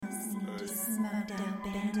4-7,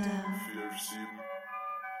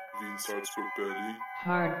 Wien, Salzburg, Berlin.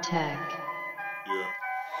 Haardtek. Yeah.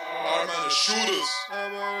 All meine Shootaz. All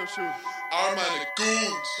meine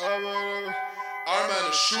Goons. All meine Shootaz. All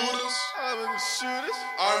meine Goons. All meine Shootaz.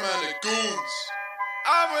 All meine Goons.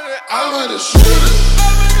 All meine Shootaz.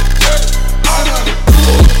 All meine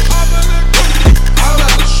Goons. All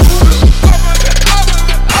meine Shootaz.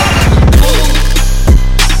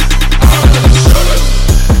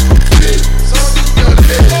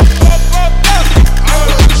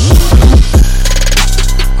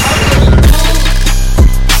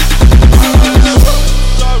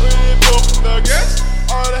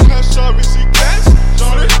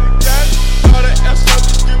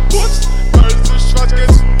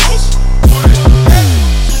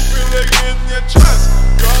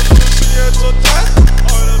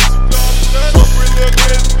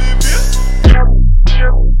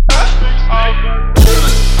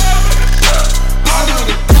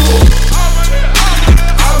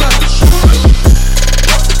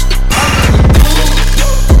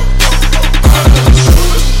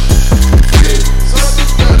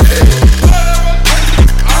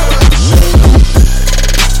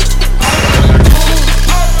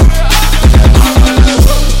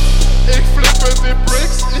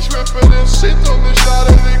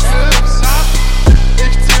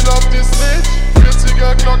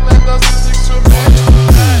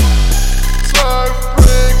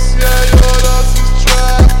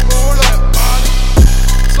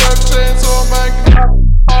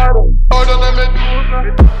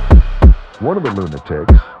 One of the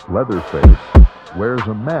lunatics, Leatherface, wears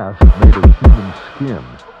a mask made of human skin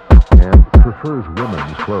and prefers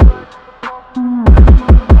women's clothes.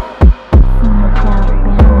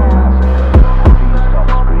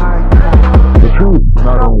 The truth is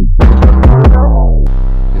not only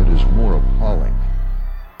it is more appalling.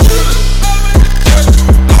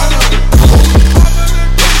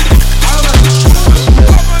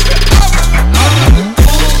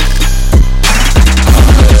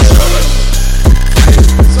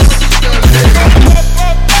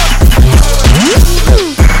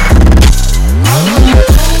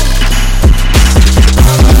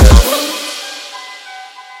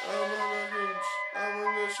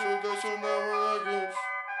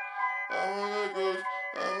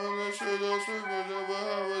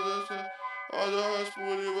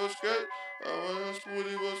 I wanna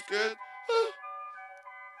spoolie was good.